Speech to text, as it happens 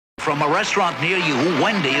From a restaurant near you,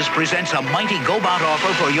 Wendy's presents a Mighty GoBot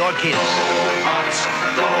offer for your kids.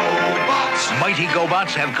 GoBots. Mighty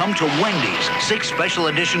GoBots have come to Wendy's. 6 special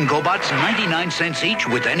edition GoBots, 99 cents each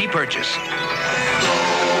with any purchase.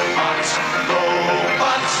 GoBots,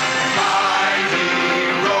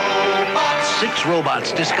 mighty robots. 6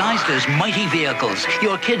 robots disguised as mighty vehicles.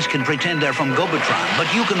 Your kids can pretend they're from Gobotron,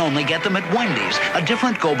 but you can only get them at Wendy's. A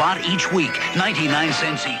different GoBot each week, 99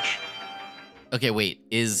 cents each. Okay, wait.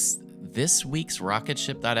 Is this week's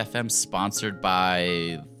RocketShip.fm sponsored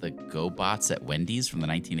by the GoBots at Wendy's from the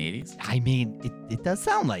 1980s? I mean, it does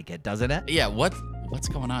sound like it, doesn't it? Yeah, what's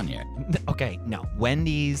going on here? Okay, no.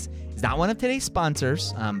 Wendy's is not one of today's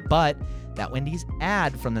sponsors, but that Wendy's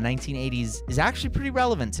ad from the 1980s is actually pretty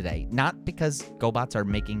relevant today. Not because GoBots are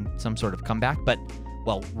making some sort of comeback, but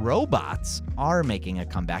well, robots are making a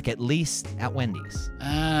comeback, at least at Wendy's.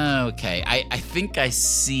 Okay. I think I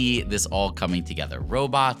see this all coming together.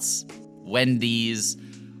 Robots, Wendy's.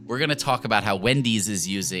 We're going to talk about how Wendy's is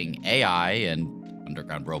using AI and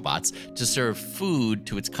underground robots to serve food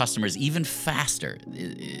to its customers even faster.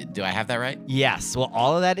 Do I have that right? Yes. Well,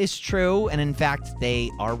 all of that is true. And in fact, they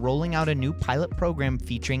are rolling out a new pilot program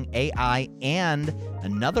featuring AI and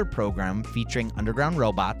another program featuring underground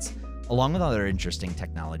robots, along with other interesting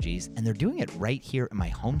technologies, and they're doing it right here in my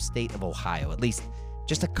home state of Ohio, at least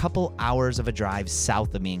just a couple hours of a drive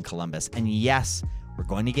south of me in Columbus. And yes, we're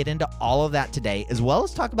going to get into all of that today, as well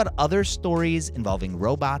as talk about other stories involving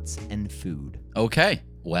robots and food. Okay,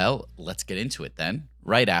 well, let's get into it then,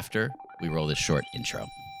 right after we roll this short intro.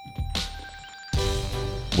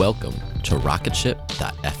 Welcome to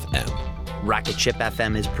RocketShip.fm. Rocketship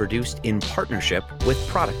FM is produced in partnership with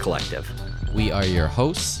Product Collective. We are your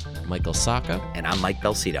hosts, Michael Sacca. And I'm Mike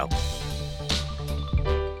Belcito.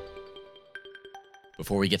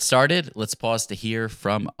 Before we get started, let's pause to hear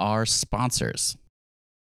from our sponsors.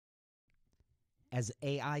 As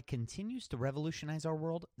AI continues to revolutionize our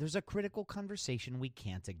world, there's a critical conversation we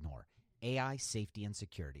can't ignore: AI safety and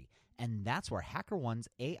security. And that's where HackerOne's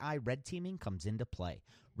AI red teaming comes into play,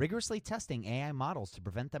 rigorously testing AI models to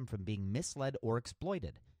prevent them from being misled or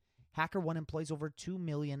exploited. HackerOne employs over 2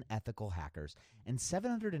 million ethical hackers, and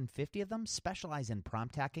 750 of them specialize in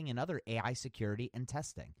prompt hacking and other AI security and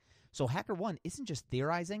testing. So HackerOne isn't just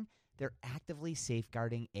theorizing, they're actively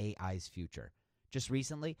safeguarding AI's future. Just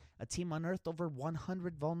recently, a team unearthed over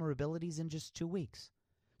 100 vulnerabilities in just 2 weeks.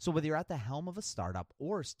 So whether you're at the helm of a startup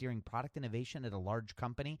or steering product innovation at a large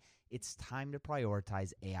company, it's time to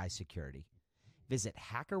prioritize AI security. Visit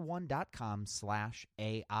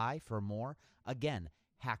hackerone.com/AI for more. Again,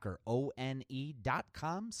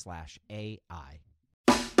 hackerone.com/AI.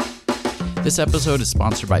 This episode is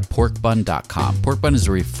sponsored by porkbun.com. Porkbun is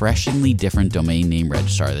a refreshingly different domain name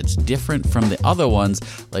registrar that's different from the other ones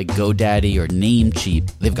like GoDaddy or Namecheap.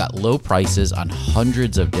 They've got low prices on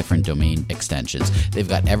hundreds of different domain extensions. They've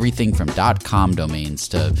got everything from .com domains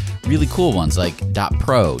to really cool ones like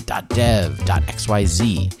 .pro, .dev,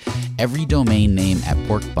 .xyz. Every domain name at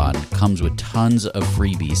Porkbun comes with tons of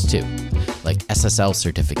freebies too, like SSL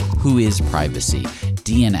certificate, WHOIS privacy,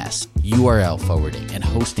 DNS, URL forwarding, and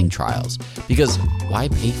hosting trials. Because why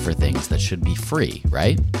pay for things that should be free,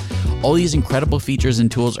 right? All these incredible features and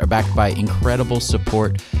tools are backed by incredible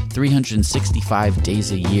support, 365 days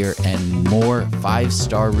a year, and more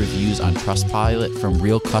 5-star reviews on Trustpilot from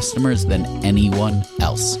real customers than anyone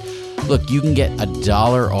else. Look, you can get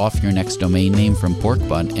 $1 off your next domain name from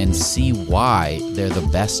Porkbun and see why they're the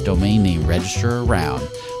best domain name registrar around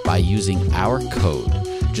by using our code.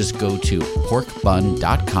 Just go to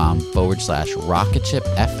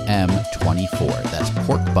porkbun.com/RocketShipFM24. That's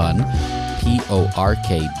porkbun,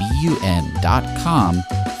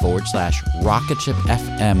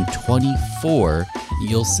 porkbun.com/RocketShipFM24.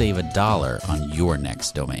 You'll save $1 on your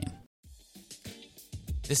next domain.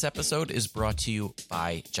 This episode is brought to you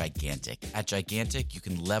by Gigantic. At Gigantic, you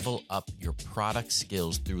can level up your product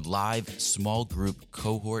skills through live, small group,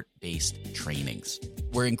 cohort-based trainings.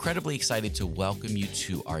 We're incredibly excited to welcome you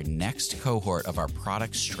to our next cohort of our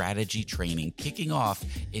product strategy training, kicking off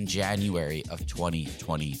in January of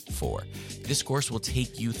 2024. This course will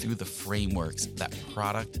take you through the frameworks that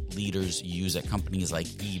product leaders use at companies like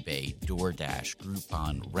eBay, DoorDash,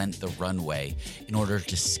 Groupon, Rent the Runway in order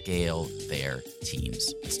to scale their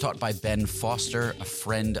teams. It's taught by Ben Foster, a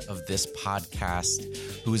friend of this podcast,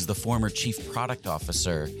 who is the former chief product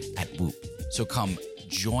officer at Whoop. So come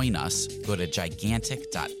join us. Go to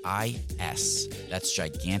gigantic.is. That's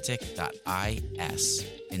gigantic.is.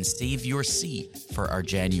 And save your seat for our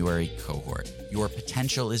January cohort. Your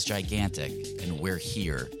potential is gigantic, and we're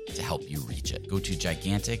here to help you reach it. Go to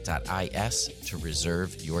gigantic.is to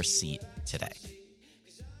reserve your seat today.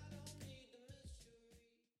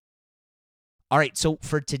 All right, so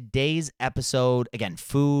for today's episode, again,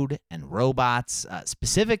 food and robots,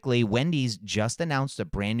 specifically, Wendy's just announced a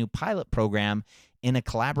brand new pilot program in a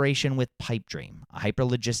collaboration with Pipedream, a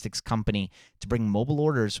hyperlogistics company, to bring mobile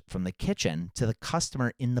orders from the kitchen to the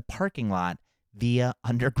customer in the parking lot via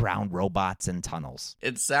underground robots and tunnels.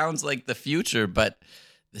 It sounds like the future, but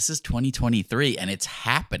this is 2023 and it's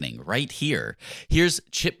happening right here. Here's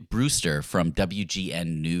Chip Brewster from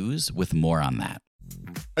WGN News with more on that.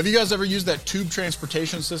 Have you guys ever used that tube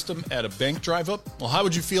transportation system at a bank drive-up? Well, how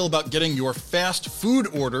would you feel about getting your fast food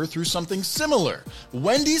order through something similar?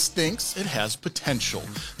 Wendy's thinks it has potential.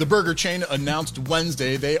 The burger chain announced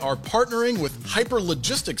Wednesday they are partnering with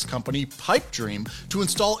hyperlogistics company Pipedream to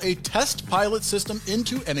install a test pilot system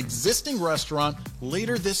into an existing restaurant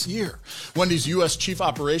later this year. Wendy's U.S. Chief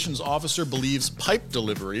Operations Officer believes pipe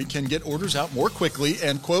delivery can get orders out more quickly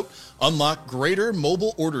and, quote, unlock greater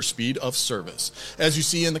mobile order speed of service. As you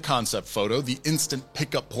see in the concept photo, the instant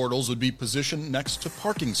pickup portals would be positioned next to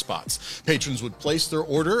parking spots. Patrons would place their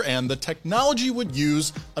order and the technology would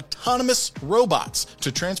use autonomous robots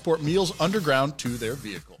to transport meals underground to their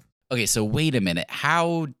vehicle. Okay, so wait a minute.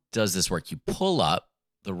 How does this work? You pull up,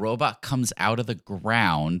 the robot comes out of the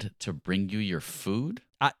ground to bring you your food?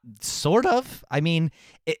 Sort of. I mean,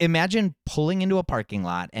 imagine pulling into a parking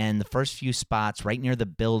lot and the first few spots right near the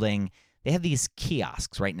building, they have these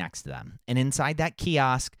kiosks right next to them. And inside that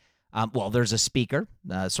kiosk, there's a speaker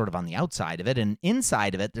sort of on the outside of it. And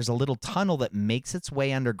inside of it, there's a little tunnel that makes its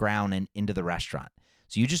way underground and into the restaurant.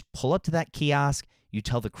 So you just pull up to that kiosk, you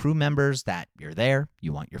tell the crew members that you're there,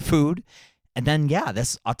 you want your food. And then,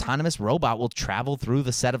 this autonomous robot will travel through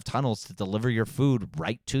the set of tunnels to deliver your food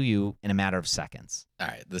right to you in a matter of seconds. All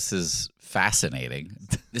right, this is fascinating.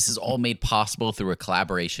 This is all made possible through a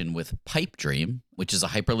collaboration with Pipedream, which is a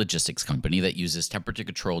hyperlogistics company that uses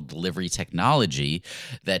temperature-controlled delivery technology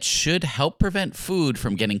that should help prevent food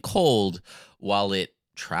from getting cold while it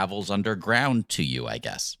travels underground to you, I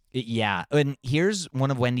guess. Yeah, and here's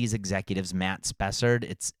one of Wendy's executives, Matt Spessard.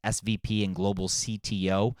 It's SVP and Global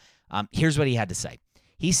CTO. Here's what he had to say.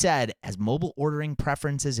 He said, as mobile ordering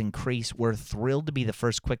preferences increase, we're thrilled to be the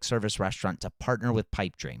first quick service restaurant to partner with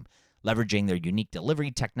Pipedream, leveraging their unique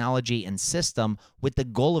delivery technology and system with the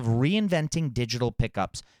goal of reinventing digital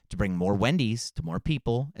pickups to bring more Wendy's to more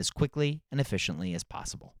people as quickly and efficiently as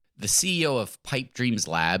possible. The CEO of Pipedreams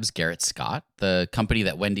Labs, Garrett Scott, the company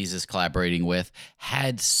that Wendy's is collaborating with,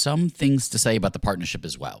 had some things to say about the partnership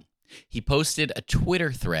as well. He posted a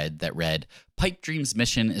Twitter thread that read, Pipedream's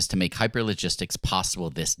mission is to make hyperlogistics possible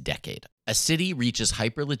this decade. A city reaches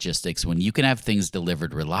hyperlogistics when you can have things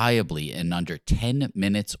delivered reliably in under 10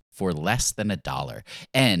 minutes for less than $1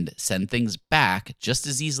 and send things back just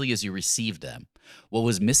as easily as you received them. What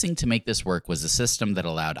was missing to make this work was a system that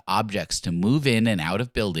allowed objects to move in and out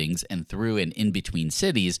of buildings and through and in between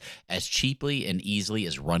cities as cheaply and easily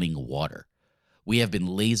as running water. We have been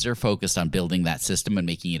laser focused on building that system and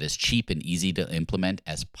making it as cheap and easy to implement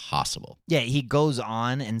as possible. Yeah, he goes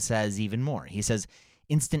on and says even more. He says,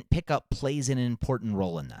 instant pickup plays an important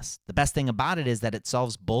role in this. The best thing about it is that it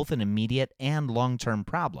solves both an immediate and long-term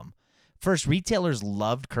problem. First, retailers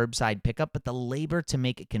loved curbside pickup, but the labor to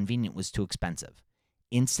make it convenient was too expensive.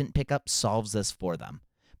 Instant pickup solves this for them.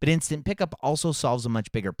 But instant pickup also solves a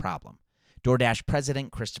much bigger problem. DoorDash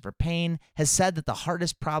president Christopher Payne has said that the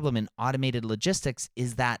hardest problem in automated logistics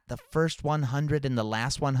is that the first 100 and the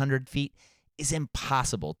last 100 feet is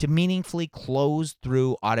impossible to meaningfully close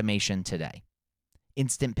through automation today.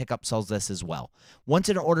 Instant pickup solves this as well. Once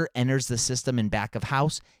an order enters the system in back of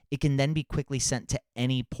house, it can then be quickly sent to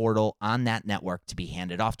any portal on that network to be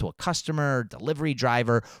handed off to a customer, delivery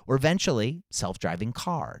driver, or eventually self-driving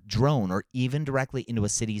car, drone, or even directly into a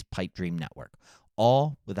city's Pipedream network.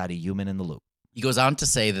 All without a human in the loop. He goes on to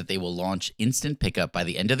say that they will launch instant pickup by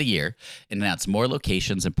the end of the year and announce more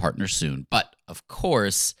locations and partners soon. But, of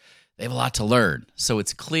course, they have a lot to learn. So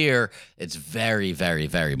it's clear it's very, very,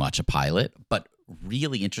 very much a pilot, but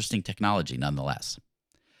really interesting technology nonetheless.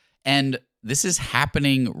 And this is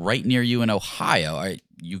happening right near you in Ohio. Are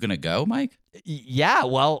you going to go, Mike? Yeah,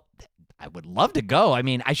 well, I would love to go. I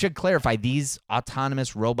mean, I should clarify, these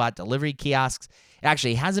autonomous robot delivery kiosks, it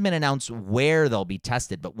actually hasn't been announced where they'll be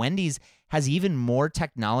tested, but Wendy's has even more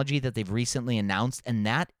technology that they've recently announced, and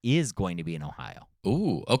that is going to be in Ohio.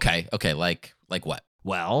 Ooh, okay. Like what?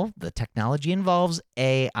 Well, the technology involves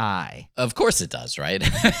AI. Of course it does, right?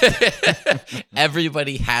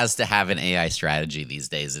 Everybody has to have an AI strategy these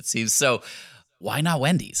days, it seems. So Why not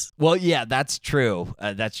Wendy's? Well, yeah, that's true.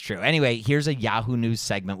 That's true. Anyway, here's a Yahoo News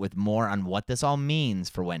segment with more on what this all means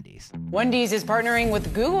for Wendy's. Wendy's is partnering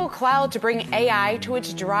with Google Cloud to bring AI to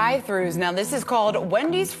its drive-thrus. Now, this is called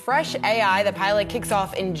Wendy's Fresh AI. The pilot kicks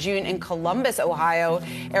off in June in Columbus, Ohio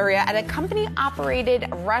area at a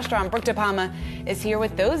company-operated restaurant. Brooke DePalma is here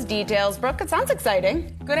with those details. Brooke, it sounds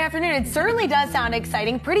exciting. Good afternoon. It certainly does sound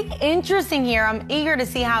exciting. Pretty interesting here. I'm eager to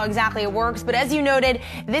see how exactly it works. But as you noted,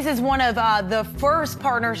 this is one of the first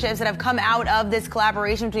partnerships that have come out of this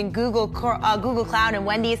collaboration between Google Cloud and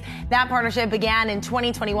Wendy's. That partnership began in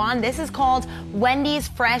 2021. This is called Wendy's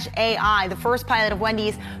Fresh AI. The first pilot of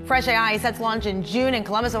Wendy's Fresh AI is set to launch in June in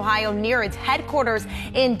Columbus, Ohio, near its headquarters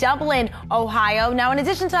in Dublin, Ohio. Now, in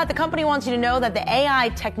addition to that, the company wants you to know that the AI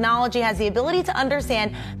technology has the ability to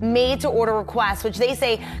understand made-to-order requests, which they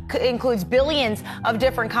say includes billions of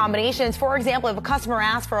different combinations. For example, if a customer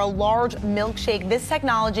asks for a large milkshake, this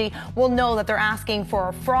technology will know that they're asking for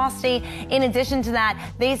a Frosty. In addition to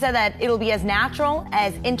that, they said that it'll be as natural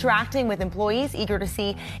as interacting with employees, eager to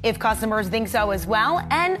see if customers think so as well.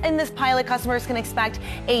 And in this pilot, customers can expect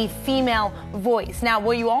a female voice. Now,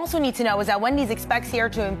 what you also need to know is that Wendy's expects here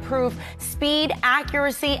to improve speed,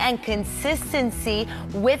 accuracy, and consistency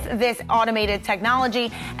with this automated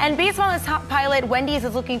technology. And based on this top pilot, Wendy's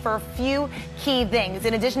is looking for a few key things.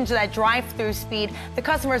 In addition to that drive-through speed, the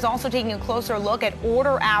customer is also taking a closer look at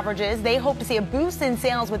order averages. They hope to see a boost in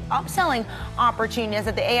sales with upselling opportunities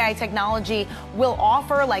that the AI technology will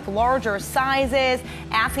offer, like larger sizes,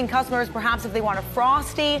 asking customers perhaps if they want a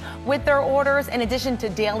Frosty with their orders, in addition to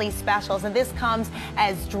daily specials. And this comes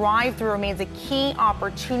as drive-through remains a key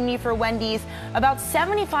opportunity for Wendy's. About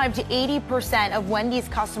 75 to 80% of Wendy's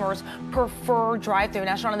customers prefer drive-through.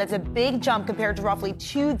 Now, Shauna, that's a big jump compared to roughly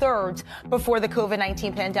 2/3 before the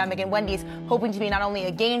COVID-19 pandemic. And Wendy's hoping to be not only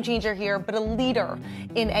a game changer here, but a leader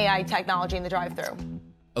in AI technology in the drive-thru.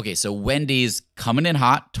 Okay, so Wendy's coming in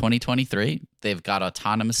hot 2023. They've got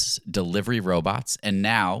autonomous delivery robots and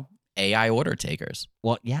now AI order takers.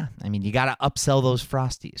 Well, yeah. I mean, you got to upsell those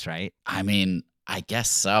Frosties, right? I mean, I guess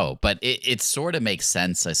so, but it sort of makes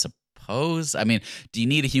sense, I suppose. I mean, do you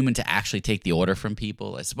need a human to actually take the order from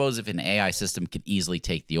people? I suppose if an AI system could easily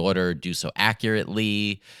take the order, do so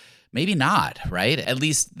accurately, maybe not, right? At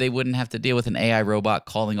least they wouldn't have to deal with an AI robot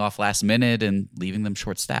calling off last minute and leaving them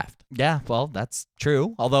short-staffed. Yeah, well, that's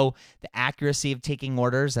true. Although the accuracy of taking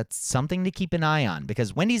orders, that's something to keep an eye on,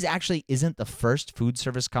 because Wendy's actually isn't the first food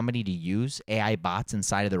service company to use AI bots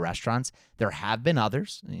inside of the restaurants. There have been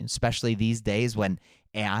others, especially these days when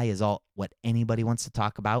AI is all what anybody wants to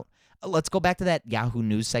talk about. Let's go back to that Yahoo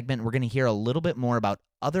News segment. We're going to hear a little bit more about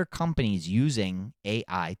other companies using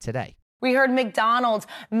AI today. We heard McDonald's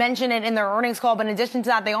mention it in their earnings call, but in addition to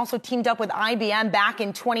that, they also teamed up with IBM back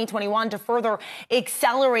in 2021 to further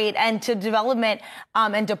accelerate and to development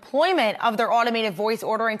and deployment of their automated voice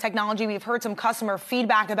ordering technology. We've heard some customer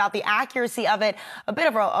feedback about the accuracy of it. A bit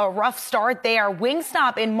of a rough start there.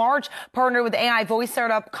 Wingstop in March partnered with AI voice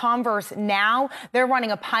startup Converse Now. They're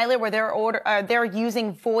running a pilot where they're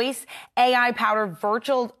using voice AI-powered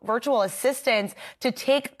virtual assistants to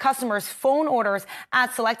take customers' phone orders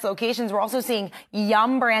at select locations. We're also seeing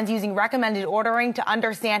Yum Brands using recommended ordering to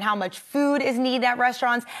understand how much food is needed at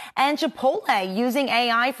restaurants, and Chipotle using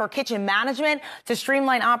AI for kitchen management to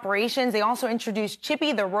streamline operations. They also introduced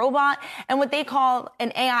Chippy the robot and what they call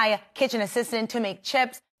an AI kitchen assistant to make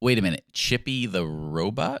chips. Wait a minute, Chippy the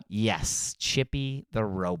robot? Yes, Chippy the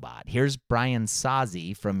robot. Here's Brian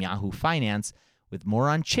Sazi from Yahoo Finance with more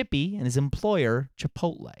on Chippy and his employer,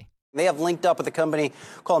 Chipotle. They have linked up with a company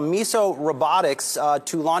called Miso Robotics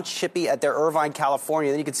to launch Chippy at their Irvine,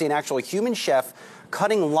 California. Then you can see an actual human chef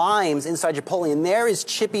cutting limes inside Chipotle. And there is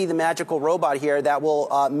Chippy, the magical robot here that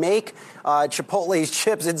will make Chipotle's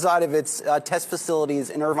chips inside of its test facilities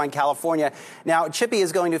in Irvine, California. Now, Chippy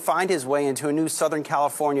is going to find his way into a new Southern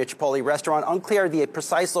California Chipotle restaurant. Unclear the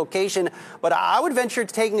precise location, but I would venture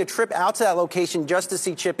to taking a trip out to that location just to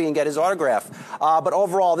see Chippy and get his autograph. But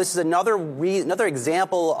overall, this is another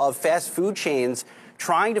example of fast food chains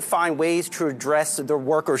trying to find ways to address their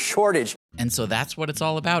worker shortage. And so that's what it's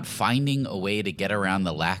all about, finding a way to get around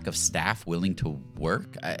the lack of staff willing to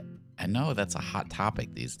work. I know that's a hot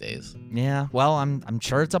topic these days. Yeah, well, I'm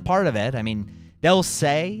sure it's a part of it. I mean, they'll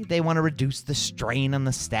say they want to reduce the strain on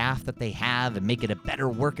the staff that they have and make it a better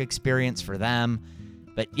work experience for them.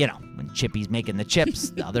 But, you know, when Chippy's making the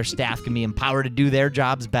chips, the other staff can be empowered to do their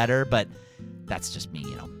jobs better. But that's just me,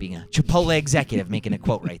 you know, being a Chipotle executive making a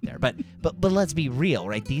quote right there. But let's be real,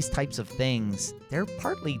 right? These types of things, they're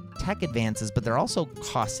partly tech advances, but they're also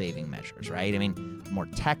cost-saving measures, right? I mean, the more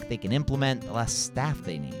tech they can implement, the less staff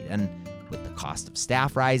they need. And with the cost of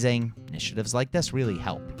staff rising. Initiatives like this really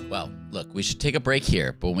help. Well, look, we should take a break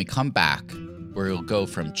here, but when we come back, we'll go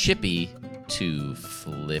from Chippy to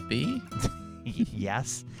Flippy.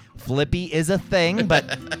 Yes, Flippy is a thing, but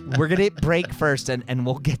we're going to break first, and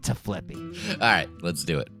we'll get to Flippy. All right, let's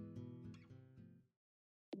do it.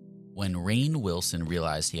 When Rainn Wilson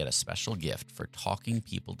realized he had a special gift for talking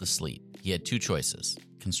people to sleep, he had two choices: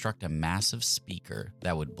 construct a massive speaker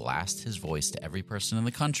that would blast his voice to every person in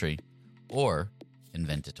the country, or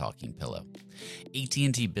invent a talking pillow.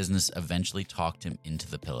 AT&T Business eventually talked him into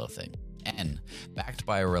the pillow thing. And, backed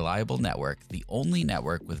by a reliable network, the only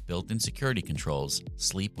network with built-in security controls,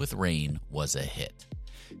 Sleep with Rainn was a hit.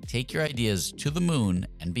 Take your ideas to the moon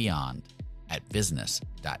and beyond at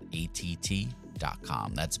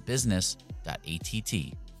business.att.com. That's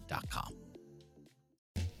business.att.com.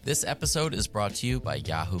 This episode is brought to you by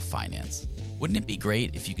Yahoo Finance. Wouldn't it be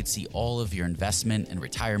great if you could see all of your investment and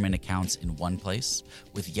retirement accounts in one place?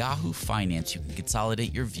 With Yahoo Finance, you can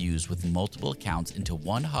consolidate your views with multiple accounts into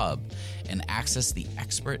one hub and access the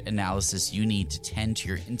expert analysis you need to tend to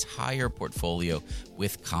your entire portfolio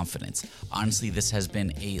with confidence. Honestly, this has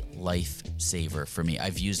been a lifesaver for me.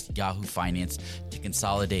 I've used Yahoo Finance to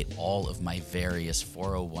consolidate all of my various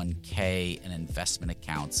 401k and investment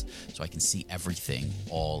accounts so I can see everything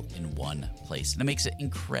all in one place. And it makes it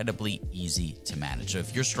incredibly easy to manage. So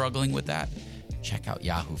if you're struggling with that, check out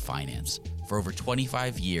Yahoo Finance. For over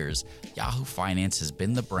 25 years, Yahoo Finance has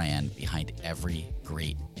been the brand behind every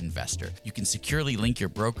great investor. You can securely link your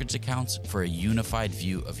brokerage accounts for a unified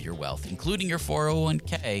view of your wealth, including your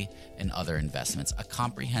 401k and other investments. A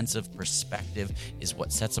comprehensive perspective is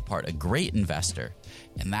what sets apart a great investor,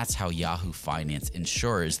 and that's how Yahoo Finance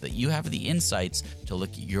ensures that you have the insights to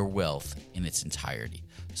look at your wealth in its entirety.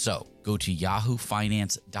 So go to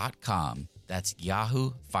yahoofinance.com. That's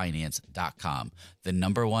yahoofinance.com, the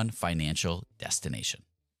 #1 financial destination.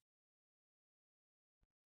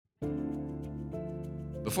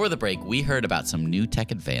 Before the break, we heard about some new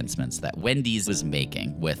tech advancements that Wendy's was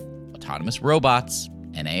making with autonomous robots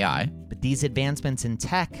and AI. But these advancements in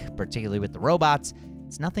tech, particularly with the robots,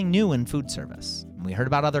 it's nothing new in food service. We heard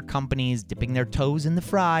about other companies dipping their toes in the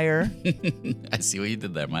fryer. I see what you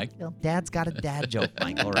did there, Mike. Well, Dad's got a dad joke,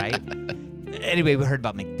 Michael, right? Anyway, we heard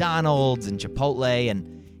about McDonald's and Chipotle,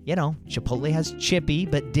 and, you know, Chipotle has Chippy,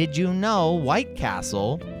 but did you know White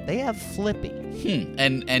Castle, they have Flippy?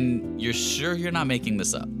 And you're sure you're not making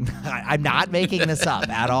this up? I'm not making this up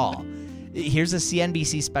at all. Here's a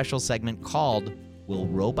CNBC special segment called Will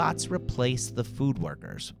Robots Replace the Food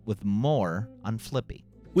Workers? With more on Flippy.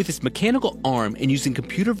 With its mechanical arm and using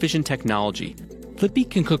computer vision technology, Flippy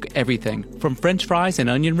can cook everything from French fries and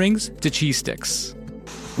onion rings to cheese sticks.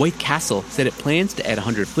 White Castle said it plans to add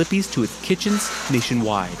 100 Flippies to its kitchens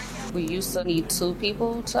nationwide. We used to need 2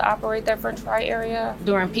 people to operate that French fry area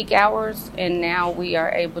during peak hours, and now we are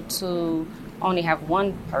able to only have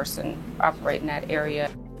 1 person operating that area.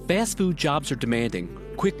 Fast food jobs are demanding,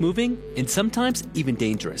 quick moving, and sometimes even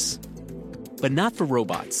dangerous. But not for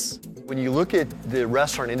robots. When you look at the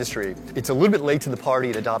restaurant industry, it's a little bit late to the party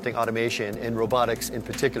in adopting automation and robotics in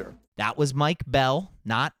particular. That was Mike Bell,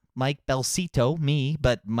 not Mike Belsito, me,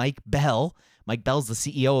 but Mike Bell. Mike Bell's the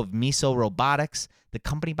CEO of Miso Robotics, the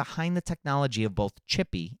company behind the technology of both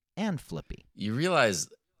Chippy and Flippy. You realize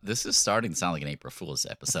this is starting to sound like an April Fool's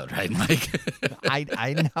episode, right, Mike?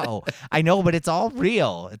 I know, but it's all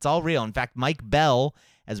real. It's all real. In fact, Mike Bell,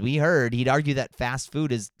 as we heard, he'd argue that fast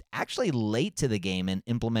food is actually late to the game in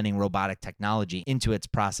implementing robotic technology into its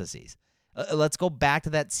processes. Let's go back to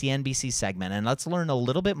that CNBC segment and let's learn a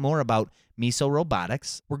little bit more about Miso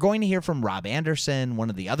Robotics. We're going to hear from Rob Anderson, one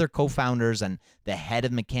of the other co-founders and the head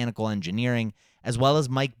of mechanical engineering, as well as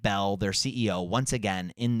Mike Bell, their CEO, once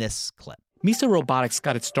again in this clip. Miso Robotics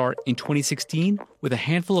got its start in 2016 with a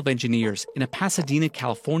handful of engineers in a Pasadena,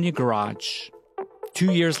 California garage.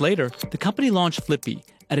 2 years later, the company launched Flippy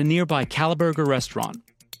at a nearby Caliburger restaurant.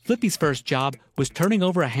 Flippy's first job was turning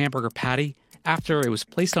over a hamburger patty after it was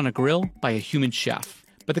placed on a grill by a human chef.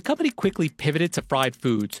 But the company quickly pivoted to fried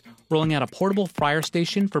foods, rolling out a portable fryer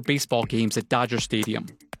station for baseball games at Dodger Stadium.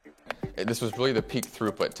 This was really the peak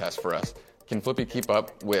throughput test for us. Can Flippy keep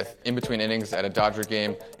up with in-between innings at a Dodger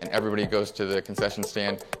game and everybody goes to the concession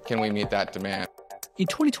stand? Can we meet that demand? In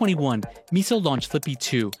 2021, Miso launched Flippy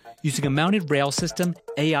 2 using a mounted rail system,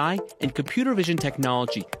 AI, and computer vision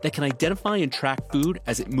technology that can identify and track food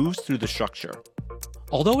as it moves through the structure.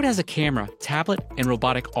 Although it has a camera, tablet, and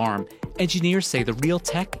robotic arm, engineers say the real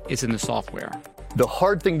tech is in the software. The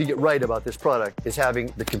hard thing to get right about this product is having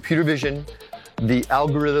the computer vision, the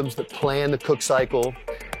algorithms that plan the cook cycle,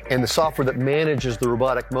 and the software that manages the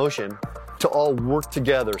robotic motion to all work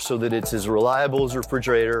together so that it's as reliable as a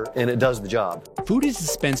refrigerator and it does the job. Food is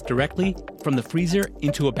dispensed directly from the freezer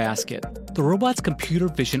into a basket. The robot's computer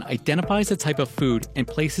vision identifies the type of food and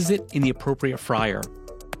places it in the appropriate fryer.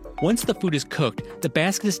 Once the food is cooked, the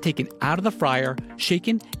basket is taken out of the fryer,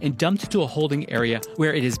 shaken, and dumped into a holding area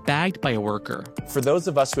where it is bagged by a worker. For those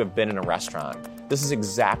of us who have been in a restaurant, this is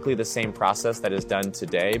exactly the same process that is done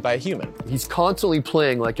today by a human. He's constantly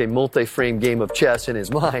playing like a multi-frame game of chess in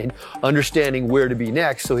his mind, understanding where to be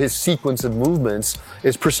next, so his sequence of movements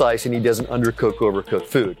is precise and he doesn't undercook or overcook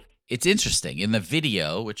food. It's interesting. In the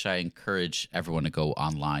video, which I encourage everyone to go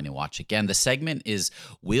online and watch again, the segment is,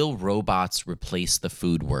 will robots replace the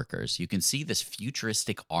food workers? You can see this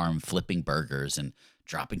futuristic arm flipping burgers and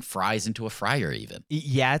dropping fries into a fryer even.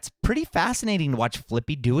 Yeah, it's pretty fascinating to watch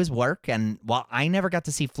Flippy do his work. And while I never got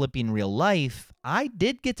to see Flippy in real life, I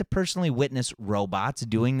did get to personally witness robots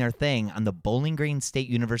doing their thing on the Bowling Green State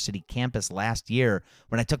University campus last year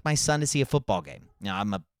when I took my son to see a football game. Now,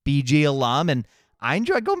 I'm a BG alum, and I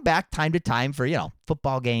enjoy going back time to time for,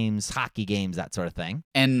 football games, hockey games, that sort of thing.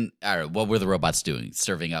 And what were the robots doing?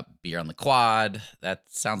 Serving up beer on the quad? That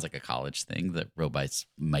sounds like a college thing that robots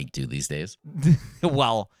might do these days.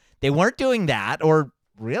 Well, they weren't doing that, or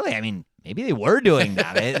really, maybe they were doing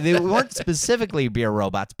that. They weren't specifically beer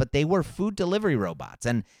robots, but they were food delivery robots.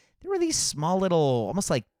 And there were these small little,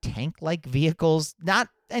 almost like tank-like vehicles, not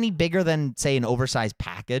any bigger than, say, an oversized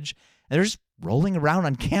package. And they're just rolling around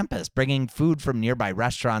on campus, bringing food from nearby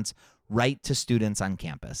restaurants right to students on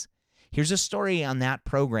campus. Here's a story on that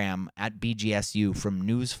program at BGSU from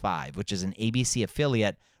News 5, which is an ABC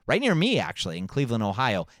affiliate right near me, actually, in Cleveland,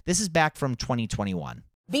 Ohio. This is back from 2021.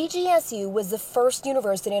 BGSU was the first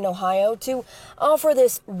university in Ohio to offer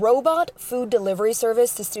this robot food delivery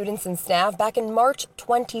service to students and staff back in March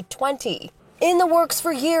 2020. In the works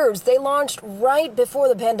for years, they launched right before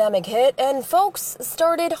the pandemic hit, and folks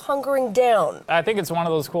started hunkering down. I think it's one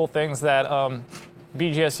of those cool things that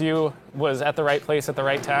BGSU was at the right place at the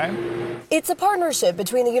right time. It's a partnership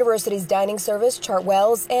between the university's dining service,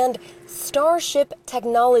 Chartwells, and Starship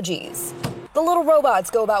Technologies. The little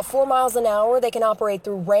robots go about 4 miles an hour. They can operate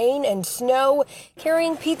through rain and snow,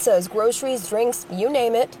 carrying pizzas, groceries, drinks, you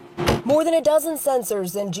name it. More than a dozen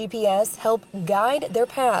sensors and GPS help guide their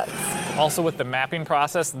paths. Also with the mapping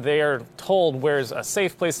process, they are told where's a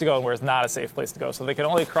safe place to go and where's not a safe place to go. So they can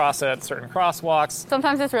only cross at certain crosswalks.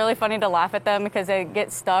 Sometimes it's really funny to laugh at them because they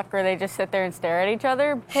get stuck or they just sit there and stare at each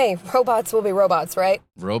other. Hey, robots will be robots, right?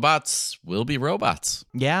 Robots will be robots.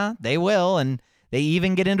 Yeah, they will. And they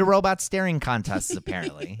even get into robot staring contests,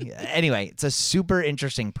 apparently. Anyway, it's a super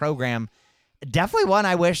interesting program. Definitely one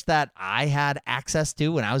I wish that I had access to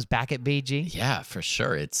when I was back at BG. Yeah, for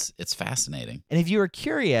sure. It's fascinating. And if you were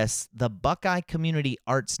curious, the Buckeye Community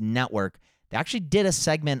Arts Network, they actually did a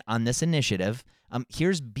segment on this initiative.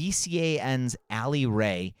 Here's BCAN's Allie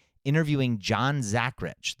Ray interviewing John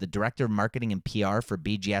Zachrich, the Director of Marketing and PR for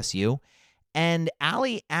BGSU. And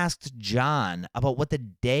Allie asked John about what the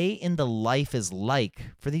day in the life is like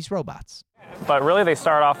for these robots. But really, they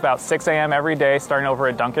start off about 6 a.m. every day, starting over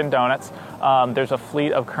at Dunkin' Donuts. There's a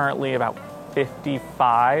fleet of currently about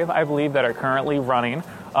 55, I believe, that are currently running.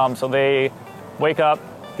 So they wake up,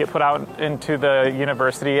 get put out into the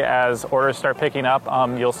university as orders start picking up.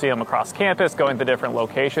 You'll see them across campus, going to different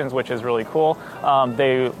locations, which is really cool.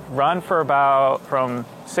 They run for about from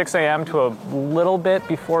 6 a.m. to a little bit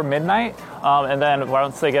before midnight. And then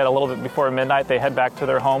once they get a little bit before midnight, they head back to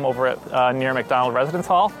their home over at near McDonald Residence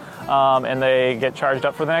Hall. And they get charged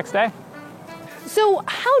up for the next day. So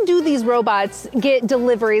how do these robots get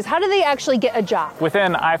deliveries? How do they actually get a job?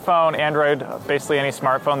 Within iPhone, Android, basically any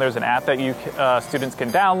smartphone, there's an app that students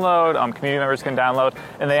can download, community members can download,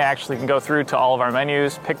 and they actually can go through to all of our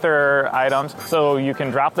menus, pick their items. So you can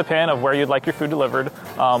drop the pin of where you'd like your food delivered.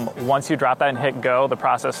 Once you drop that and hit go, the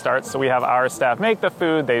process starts. So we have our staff make the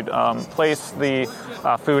food. They place the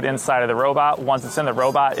food inside of the robot. Once it's in the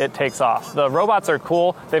robot, it takes off. The robots are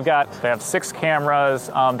cool. They have 6 cameras.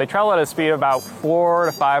 They travel at a speed of about 4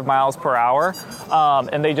 to 5 miles per hour,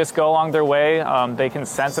 and they just go along their way. They can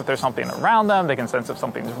sense if there's something around them. They can sense if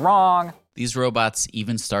something's wrong. These robots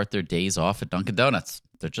even start their days off at Dunkin' Donuts.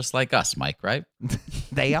 They're just like us, Mike, right?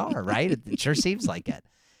 They are, right? It sure seems like it.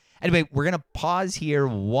 Anyway, we're going to pause here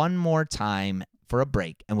one more time for a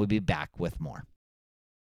break, and we'll be back with more.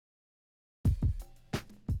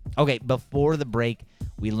 Okay, before the break,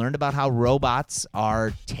 we learned about how robots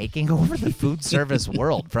are taking over the food service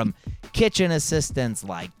world, from kitchen assistants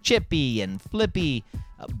like Chippy and Flippy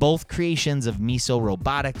Both creations of Miso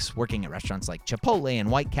Robotics, working at restaurants like Chipotle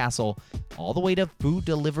and White Castle, all the way to food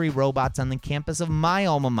delivery robots on the campus of my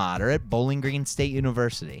alma mater at Bowling Green State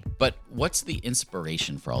University. But what's the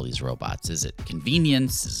inspiration for all these robots? Is it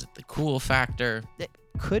convenience? Is it the cool factor? It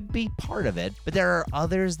could be part of it, but there are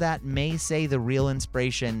others that may say the real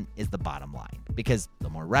inspiration is the bottom line. Because the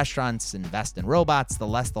more restaurants invest in robots, the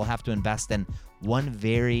less they'll have to invest in one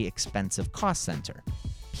very expensive cost center: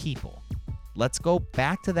 people. Let's go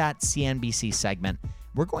back to that CNBC segment.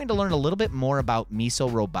 We're going to learn a little bit more about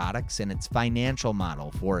Miso Robotics and its financial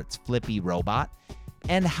model for its Flippy robot,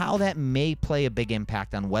 and how that may play a big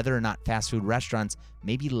impact on whether or not fast food restaurants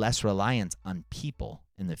may be less reliant on people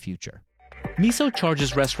in the future. Miso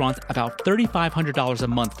charges restaurants about $3,500 a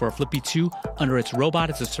month for a Flippy 2 under its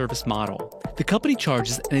robot-as-a-service model. The company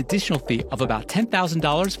charges an additional fee of about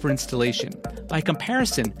 $10,000 for installation. By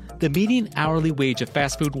comparison, the median hourly wage of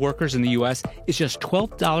fast food workers in the U.S. is just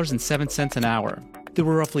 $12.07 an hour. There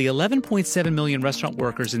were roughly 11.7 million restaurant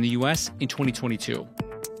workers in the U.S. in 2022.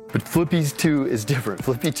 But Flippy 2 is different.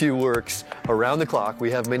 Flippy 2 works around the clock.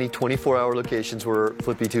 We have many 24-hour locations where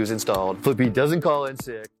Flippy 2 is installed. Flippy doesn't call in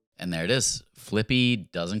sick. And there it is. Flippy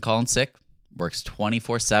doesn't call in sick, works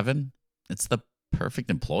 24/7. It's the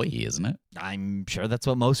perfect employee, isn't it? I'm sure that's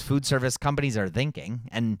what most food service companies are thinking.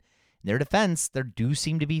 And in their defense, there do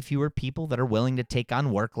seem to be fewer people that are willing to take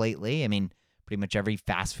on work lately. I mean, pretty much every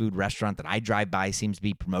fast food restaurant that I drive by seems to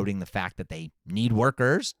be promoting the fact that they need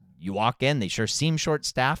workers. You walk in, they sure seem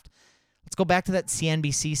short-staffed. Let's go back to that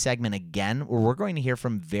CNBC segment again, where we're going to hear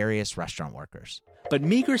from various restaurant workers. But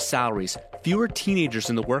meager salaries, fewer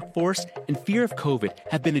teenagers in the workforce, and fear of COVID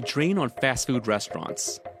have been a drain on fast food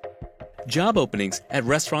restaurants. Job openings at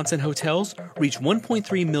restaurants and hotels reached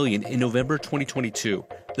 1.3 million in November 2022,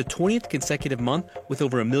 the 20th consecutive month with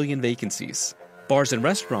over 1 million vacancies. Bars and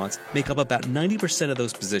restaurants make up about 90% of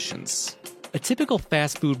those positions. A typical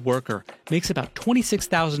fast food worker makes about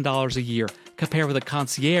 $26,000 a year, compared with a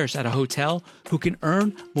concierge at a hotel who can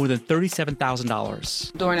earn more than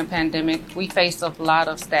 $37,000. During the pandemic, we faced a lot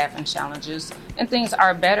of staffing challenges, and things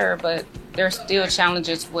are better, but there are still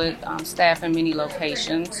challenges with staff in many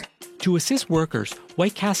locations. To assist workers,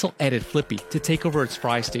 White Castle added Flippy to take over its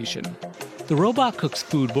fry station. The robot cooks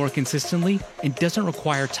food more consistently and doesn't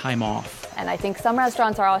require time off. And I think some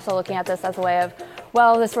restaurants are also looking at this as a way of,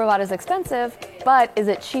 well, this robot is expensive, but is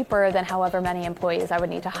it cheaper than however many employees I would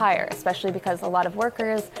need to hire, especially because a lot of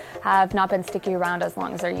workers have not been sticking around as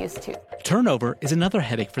long as they're used to. Turnover is another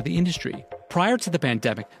headache for the industry. Prior to the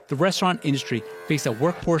pandemic, the restaurant industry faced a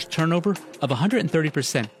workforce turnover of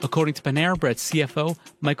 130%, according to Panera Bread's CFO,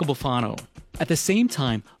 Michael Bufano. At the same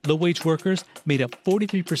time, low-wage workers made up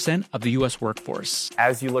 43% of the U.S. workforce.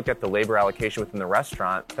 As you look at the labor allocation within the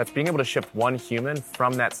restaurant, that's being able to shift one human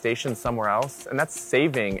from that station somewhere else, and that's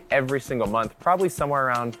saving every single month probably somewhere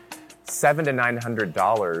around $700 to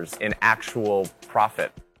 $900 in actual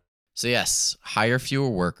profit. So yes, hire fewer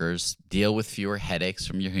workers, deal with fewer headaches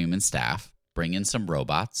from your human staff, bring in some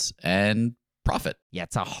robots, and profit. Yeah,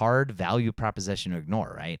 it's a hard value proposition to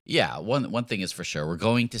ignore, right? Yeah, one thing is for sure. We're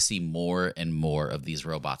going to see more and more of these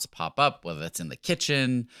robots pop up, whether that's in the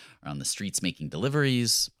kitchen or on the streets making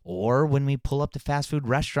deliveries. Or when we pull up to fast food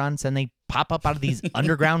restaurants and they pop up out of these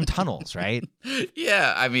underground tunnels, right?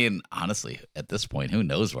 Yeah, I mean, honestly, at this point, who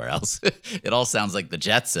knows where else? It all sounds like the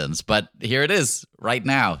Jetsons, but here it is right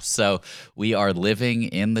now. So we are living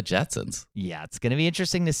in the Jetsons. Yeah, it's going to be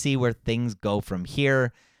interesting to see where things go from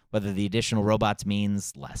here. Whether the additional robots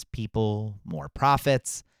means less people, more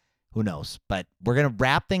profits, who knows? But we're going to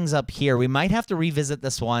wrap things up here. We might have to revisit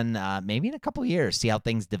this one maybe in a couple years, see how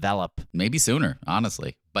things develop. Maybe sooner,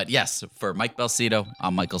 honestly. But yes, for Mike Belsito,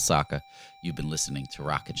 I'm Michael Sacca. You've been listening to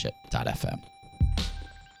Rocketship.fm.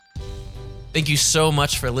 Thank you so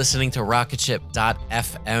much for listening to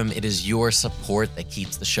Rocketship.fm. It is your support that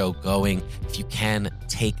keeps the show going. If you can,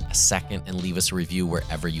 take a second and leave us a review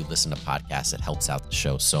wherever you listen to podcasts. It helps out the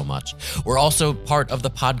show so much. We're also part of the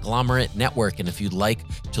Podglomerate Network, and if you'd like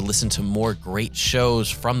to listen to more great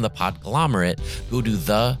shows from the Podglomerate, go to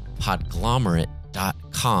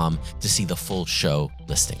thepodglomerate.com to see the full show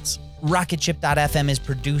listings. Rocketship.fm is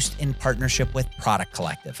produced in partnership with Product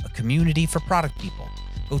Collective, a community for product people.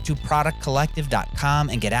 Go to productcollective.com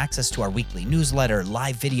and get access to our weekly newsletter,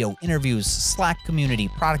 live video interviews, Slack community,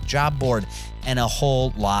 product job board, and a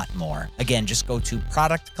whole lot more. Again, just go to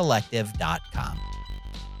productcollective.com.